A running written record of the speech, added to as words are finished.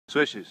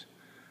Swishes.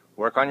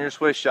 Work on your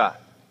swish shot.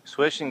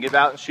 Swish and get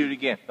out and shoot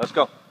again. Let's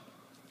go.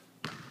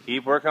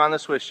 Keep working on the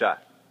swish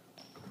shot.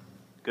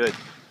 Good.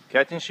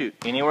 Catch and shoot.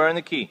 Anywhere in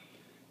the key.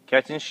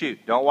 Catch and shoot.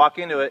 Don't walk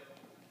into it.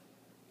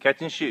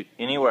 Catch and shoot.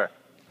 Anywhere.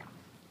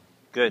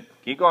 Good.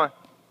 Keep going.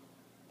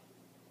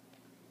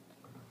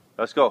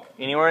 Let's go.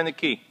 Anywhere in the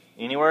key.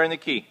 Anywhere in the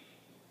key.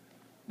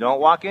 Don't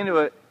walk into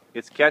it.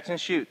 It's catch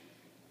and shoot.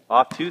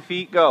 Off 2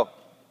 feet, go.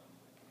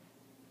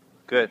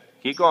 Good.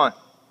 Keep going.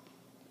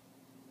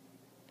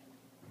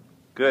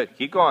 Good.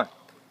 Keep going.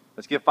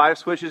 Let's get 5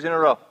 swishes in a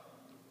row.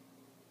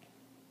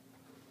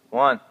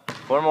 1.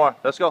 4 more.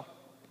 Let's go.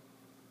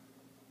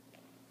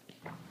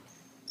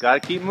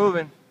 Got to keep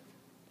moving.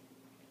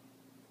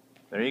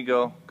 There you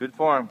go. Good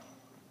form.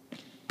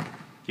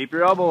 Keep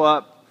your elbow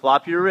up.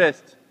 Flop your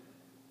wrist.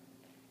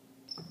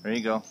 There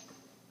you go.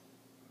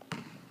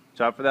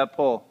 Watch out for that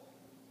pole.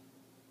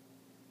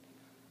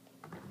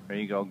 There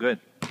you go. Good.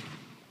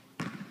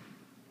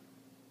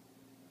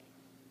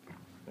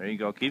 There you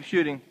go. Keep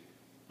shooting.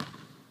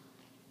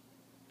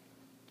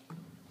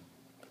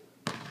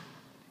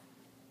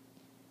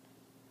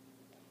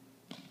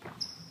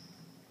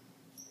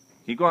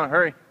 Keep going.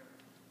 Hurry.